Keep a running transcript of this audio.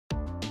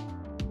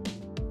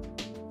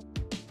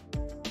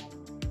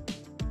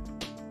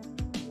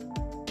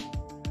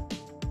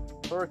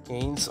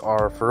Hurricanes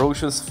are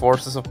ferocious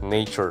forces of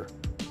nature.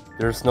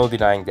 There's no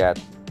denying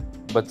that.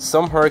 But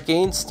some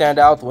hurricanes stand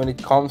out when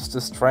it comes to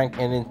strength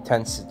and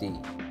intensity.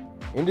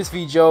 In this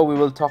video, we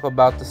will talk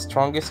about the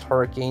strongest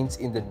hurricanes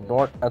in the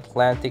North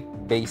Atlantic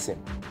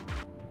Basin.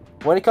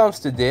 When it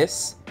comes to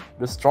this,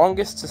 the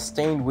strongest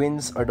sustained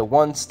winds are the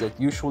ones that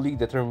usually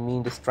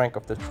determine the strength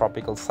of the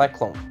tropical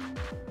cyclone.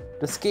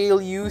 The scale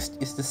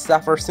used is the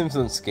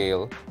Saffir-Simpson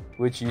scale,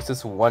 which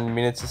uses 1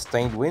 minute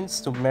sustained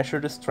winds to measure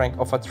the strength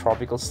of a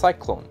tropical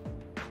cyclone.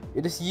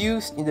 It is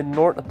used in the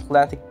North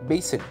Atlantic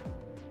Basin.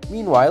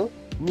 Meanwhile,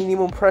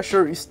 minimum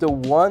pressure is the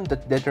one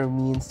that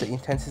determines the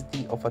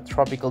intensity of a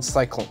tropical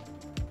cyclone.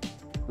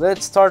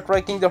 Let's start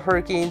ranking the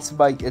hurricanes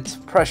by its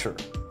pressure.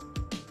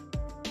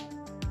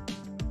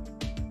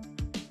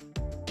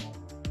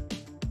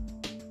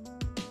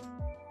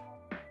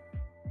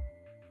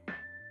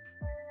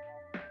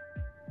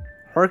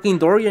 Hurricane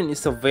Dorian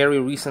is a very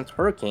recent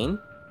hurricane,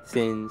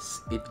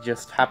 since it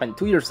just happened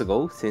 2 years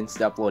ago since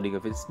the uploading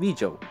of its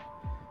video.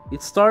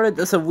 It started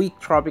as a weak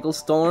tropical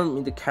storm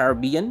in the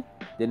Caribbean,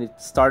 then it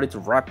started to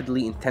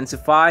rapidly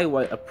intensify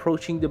while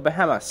approaching the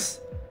Bahamas.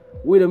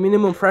 With a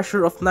minimum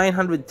pressure of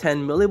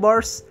 910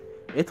 millibars,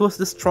 it was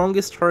the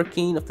strongest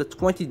hurricane of the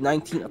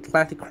 2019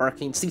 Atlantic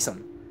hurricane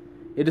season.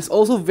 It is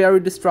also very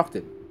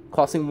destructive,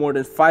 causing more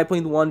than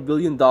 $5.1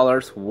 billion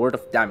worth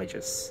of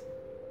damages.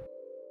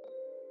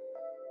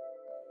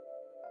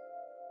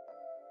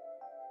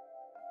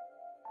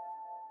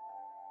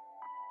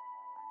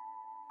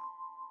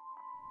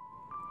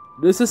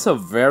 This is a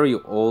very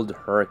old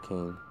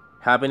hurricane,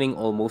 happening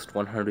almost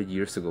 100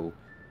 years ago.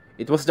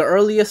 It was the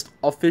earliest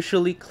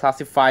officially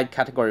classified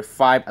Category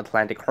 5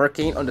 Atlantic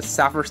hurricane on the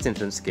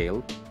Saffir-Simpson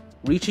scale,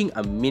 reaching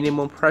a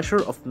minimum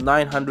pressure of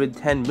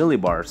 910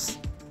 millibars.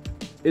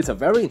 It's a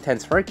very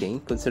intense hurricane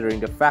considering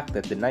the fact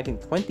that the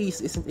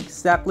 1920s isn't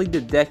exactly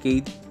the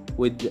decade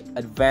with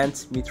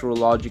advanced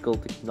meteorological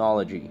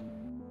technology.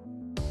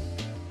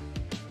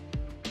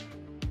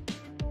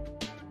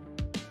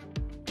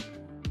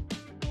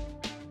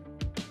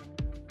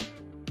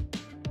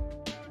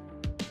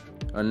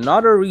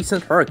 Another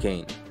recent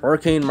hurricane,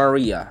 Hurricane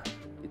Maria.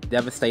 It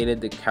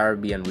devastated the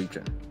Caribbean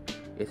region.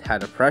 It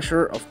had a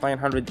pressure of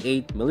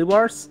 908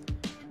 millibars,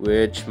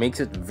 which makes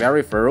it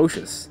very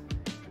ferocious.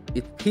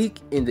 It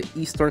peaked in the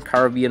eastern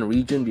Caribbean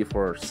region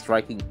before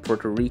striking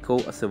Puerto Rico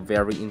as a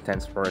very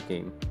intense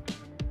hurricane.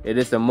 It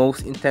is the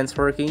most intense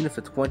hurricane of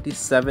the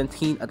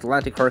 2017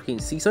 Atlantic hurricane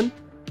season,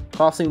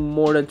 causing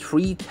more than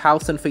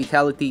 3,000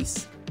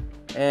 fatalities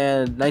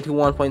and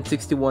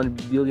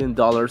 $91.61 billion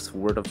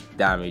worth of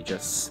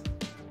damages.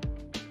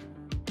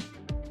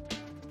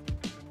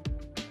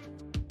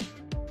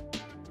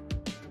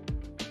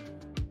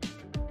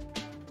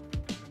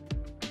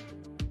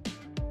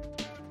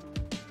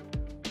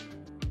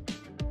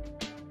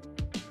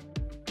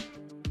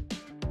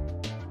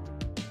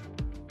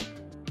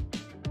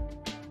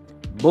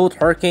 Both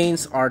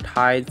hurricanes are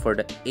tied for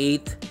the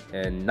 8th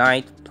and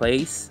 9th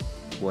place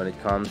when it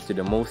comes to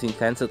the most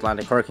intense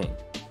Atlantic hurricane.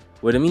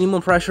 With a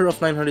minimum pressure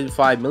of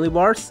 905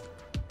 millibars,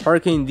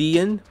 Hurricane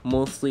Dorian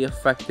mostly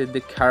affected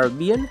the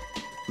Caribbean,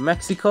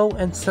 Mexico,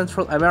 and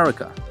Central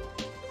America,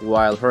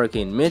 while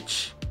Hurricane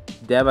Mitch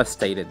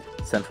devastated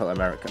Central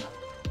America.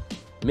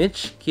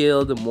 Mitch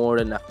killed more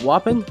than a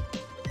whopping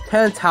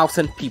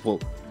 10,000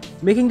 people,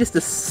 making this the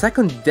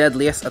second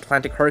deadliest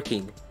Atlantic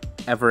hurricane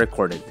ever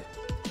recorded.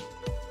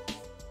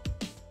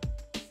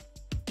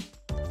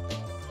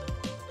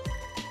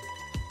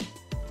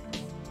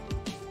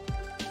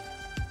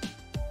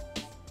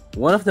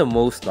 One of the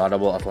most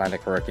notable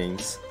Atlantic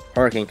hurricanes,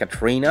 Hurricane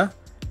Katrina,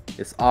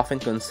 is often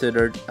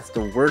considered as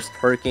the worst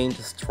hurricane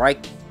to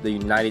strike the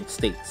United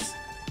States.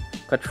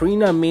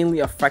 Katrina mainly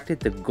affected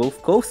the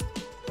Gulf Coast,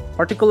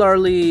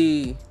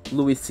 particularly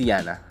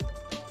Louisiana.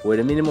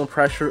 With a minimum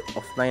pressure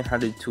of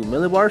 902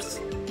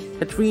 millibars,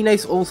 Katrina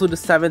is also the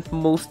 7th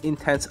most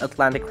intense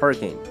Atlantic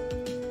hurricane.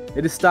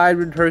 It is tied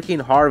with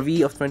Hurricane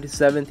Harvey of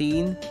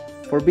 2017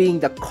 for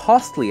being the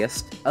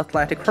costliest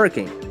Atlantic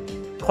hurricane,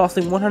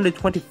 costing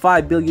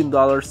 $125 billion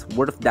worth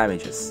of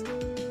damages.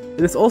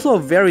 It is also a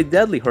very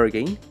deadly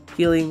hurricane,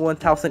 killing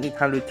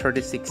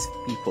 1,836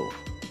 people.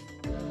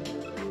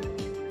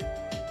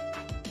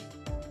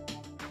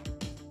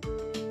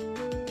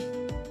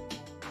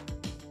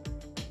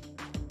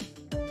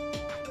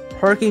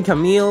 Hurricane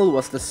Camille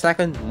was the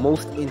second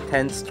most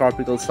intense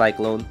tropical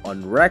cyclone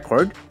on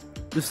record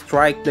to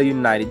strike the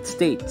United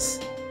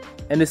States,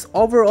 and is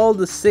overall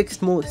the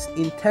 6th most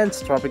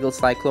intense tropical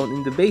cyclone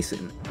in the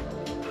basin,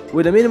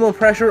 with a minimum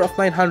pressure of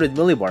 900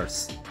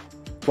 millibars.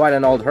 Quite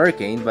an old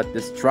hurricane, but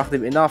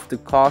destructive enough to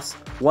cause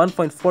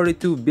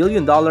 $1.42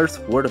 billion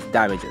worth of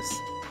damages,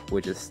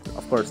 which is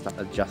of course not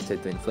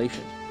adjusted to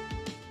inflation.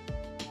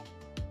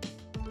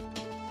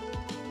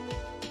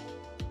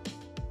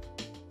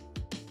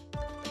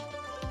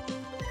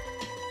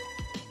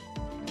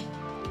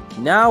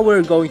 Now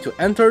we're going to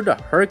enter the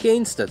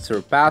hurricanes that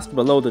surpassed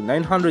below the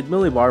 900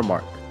 millibar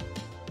mark.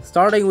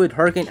 Starting with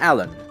Hurricane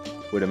Allen,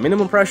 with a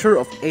minimum pressure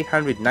of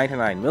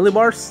 899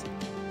 millibars,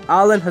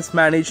 Allen has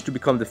managed to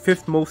become the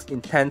fifth most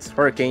intense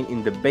hurricane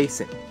in the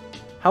basin.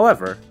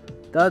 However,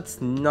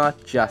 that's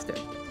not just it.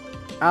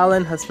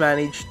 Allen has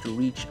managed to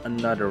reach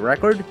another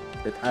record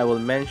that I will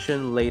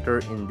mention later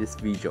in this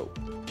video.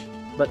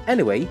 But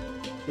anyway,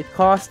 it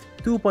cost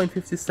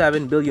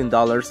 $2.57 billion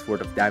worth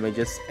of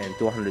damages and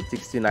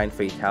 269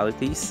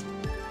 fatalities,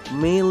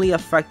 mainly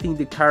affecting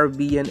the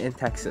Caribbean and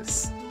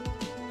Texas.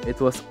 It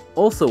was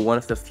also one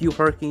of the few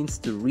hurricanes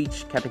to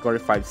reach Category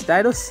 5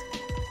 status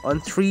on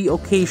 3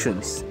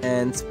 occasions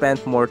and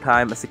spent more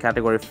time as a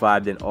Category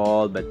 5 than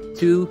all but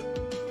 2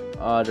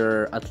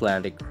 other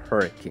Atlantic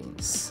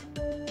hurricanes.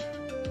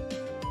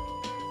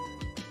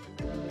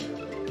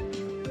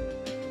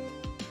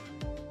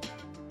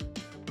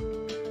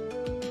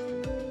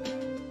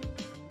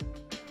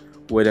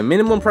 With a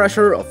minimum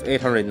pressure of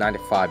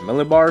 895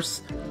 millibars,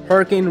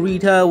 Hurricane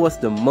Rita was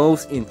the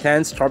most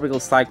intense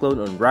tropical cyclone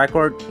on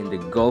record in the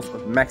Gulf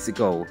of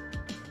Mexico,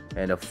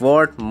 and the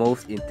 4th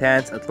most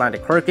intense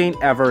Atlantic hurricane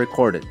ever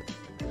recorded.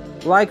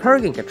 Like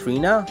Hurricane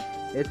Katrina,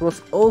 it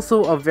was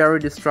also a very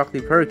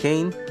destructive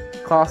hurricane,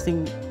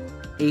 costing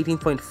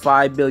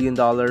 $18.5 billion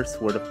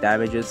worth of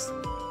damages,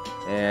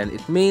 and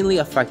it mainly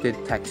affected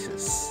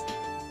Texas.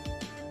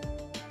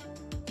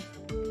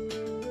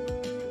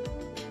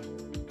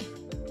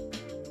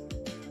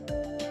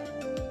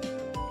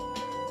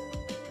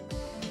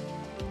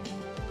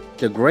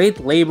 The Great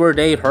Labor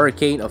Day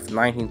Hurricane of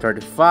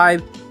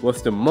 1935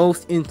 was the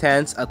most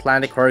intense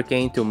Atlantic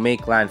hurricane to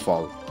make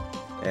landfall,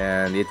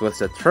 and it was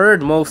the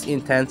 3rd most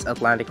intense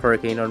Atlantic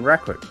hurricane on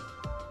record,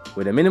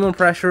 with a minimum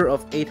pressure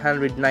of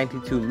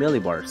 892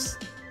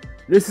 millibars.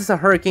 This is a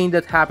hurricane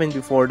that happened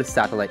before the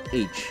satellite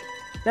age.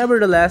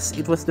 Nevertheless,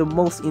 it was the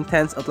most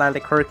intense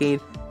Atlantic hurricane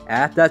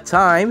at that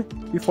time,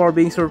 before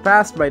being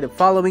surpassed by the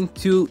following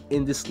 2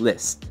 in this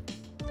list.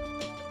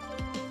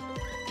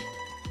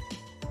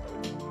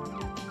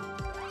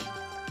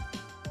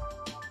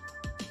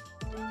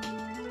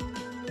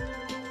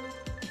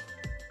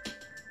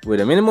 With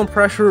a minimum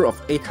pressure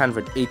of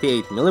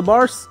 888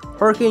 millibars,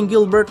 Hurricane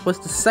Gilbert was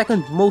the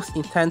 2nd most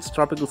intense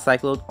tropical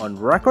cyclone on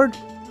record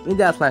in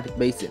the Atlantic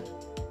Basin.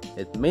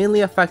 It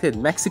mainly affected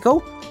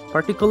Mexico,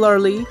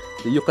 particularly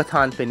the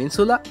Yucatan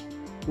Peninsula,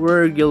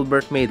 where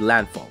Gilbert made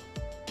landfall.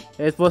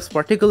 It was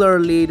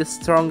particularly the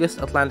strongest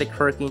Atlantic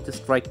hurricane to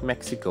strike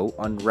Mexico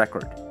on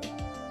record.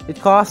 It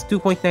cost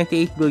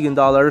 $2.98 billion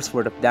worth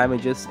of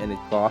damages, and it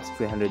caused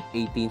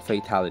 318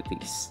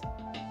 fatalities.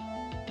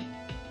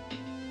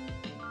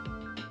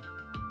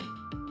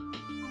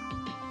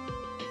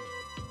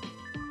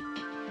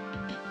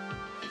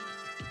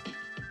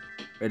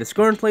 It is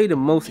currently the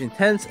most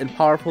intense and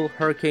powerful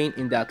hurricane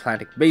in the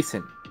Atlantic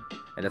Basin,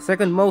 and the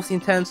 2nd most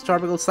intense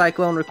tropical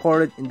cyclone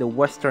recorded in the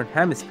Western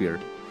Hemisphere,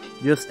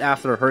 just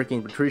after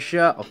Hurricane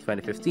Patricia of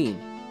 2015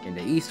 in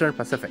the Eastern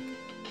Pacific.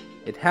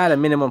 It had a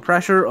minimum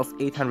pressure of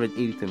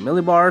 882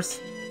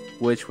 millibars,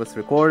 which was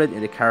recorded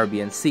in the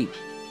Caribbean Sea.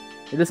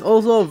 It is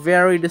also a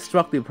very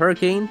destructive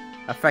hurricane,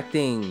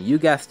 affecting, you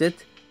guessed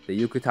it, the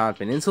Yucatan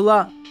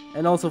Peninsula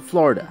and also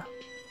Florida.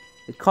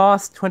 It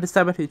cost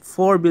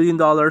 $27.4 billion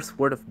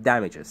worth of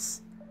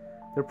damages.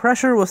 The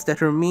pressure was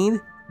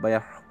determined by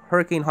a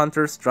hurricane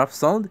hunter's drop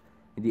zone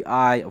in the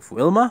eye of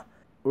Wilma,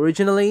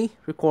 originally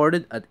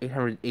recorded at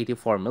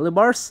 884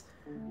 millibars,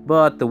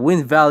 but the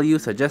wind value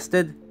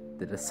suggested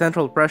that the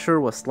central pressure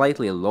was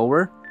slightly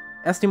lower,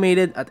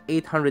 estimated at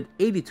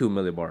 882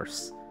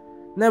 millibars.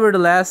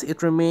 Nevertheless,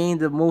 it remained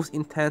the most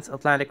intense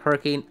Atlantic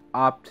hurricane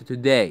up to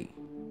today.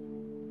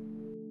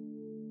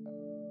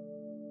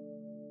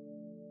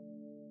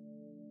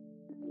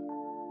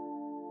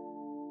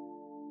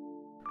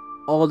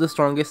 All the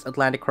strongest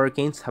Atlantic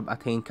hurricanes have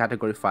attained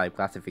Category 5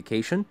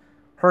 classification.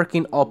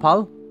 Hurricane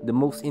Opal, the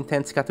most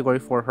intense Category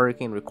 4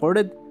 hurricane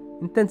recorded,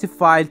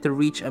 intensified to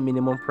reach a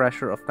minimum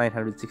pressure of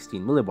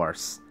 916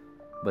 millibars,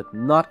 but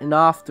not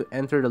enough to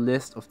enter the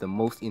list of the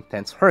most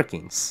intense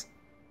hurricanes.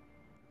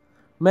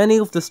 Many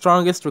of the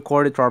strongest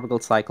recorded tropical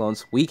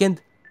cyclones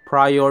weakened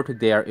prior to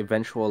their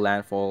eventual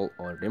landfall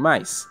or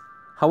demise.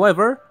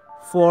 However,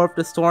 4 of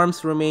the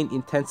storms remained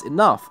intense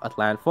enough at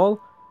landfall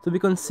to be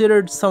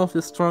considered some of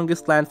the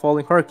strongest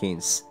landfalling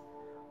hurricanes.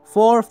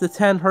 4 of the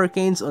 10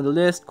 hurricanes on the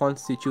list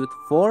constitute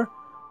 4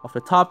 of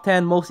the top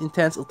 10 most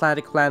intense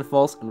Atlantic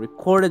landfalls in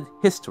recorded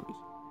history.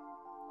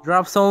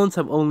 Drop zones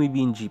have only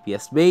been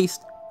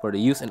GPS-based for the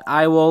use in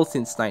IWOL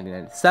since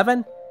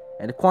 1997,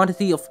 and the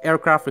quantity of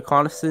aircraft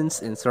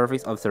reconnaissance and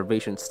surface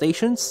observation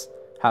stations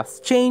has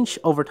changed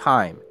over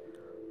time,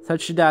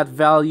 such that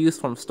values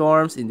from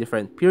storms in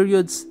different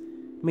periods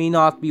may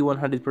not be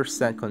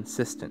 100%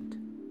 consistent.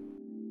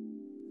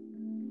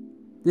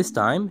 This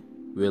time,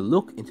 we'll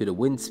look into the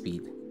wind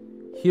speed.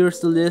 Here's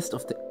the list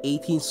of the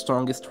 18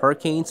 strongest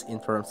hurricanes in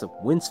terms of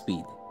wind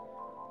speed.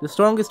 The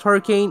strongest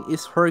hurricane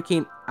is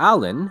Hurricane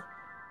Allen,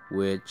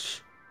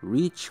 which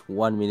reached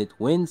 1-minute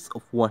winds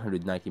of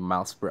 190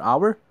 miles per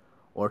hour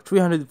or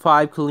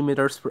 305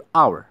 kilometers per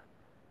hour.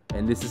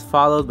 And this is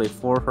followed by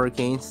 4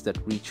 hurricanes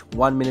that reach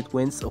 1-minute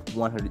winds of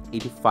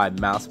 185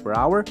 miles per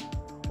hour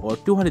or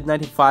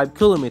 295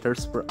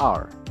 kilometers per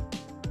hour.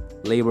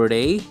 Labor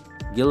Day,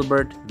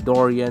 Gilbert,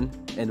 Dorian,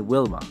 and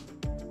Wilma.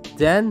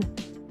 Then,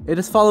 it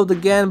is followed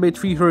again by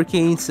 3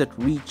 hurricanes that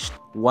reached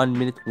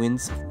 1-minute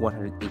winds of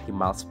 180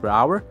 miles per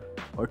hour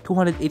or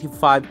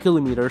 285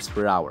 kilometers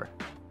per hour,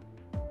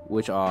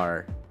 which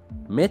are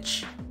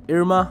Mitch,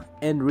 Irma,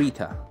 and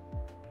Rita.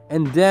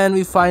 And then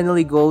we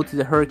finally go to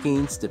the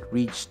hurricanes that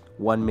reached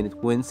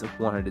 1-minute winds of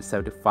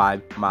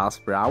 175 miles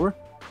per hour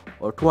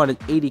or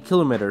 280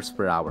 kilometers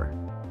per hour,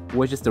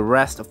 which is the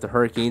rest of the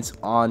hurricanes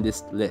on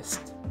this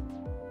list.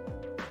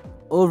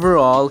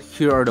 Overall,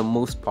 here are the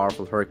most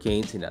powerful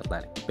hurricanes in the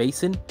Atlantic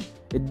Basin.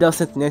 It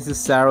doesn't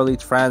necessarily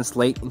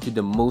translate into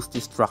the most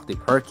destructive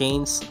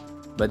hurricanes,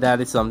 but that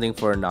is something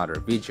for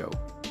another video.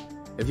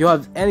 If you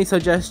have any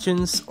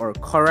suggestions or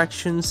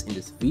corrections in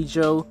this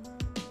video,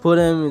 put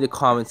them in the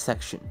comment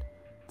section.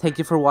 Thank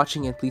you for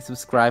watching and please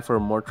subscribe for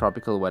more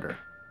tropical weather.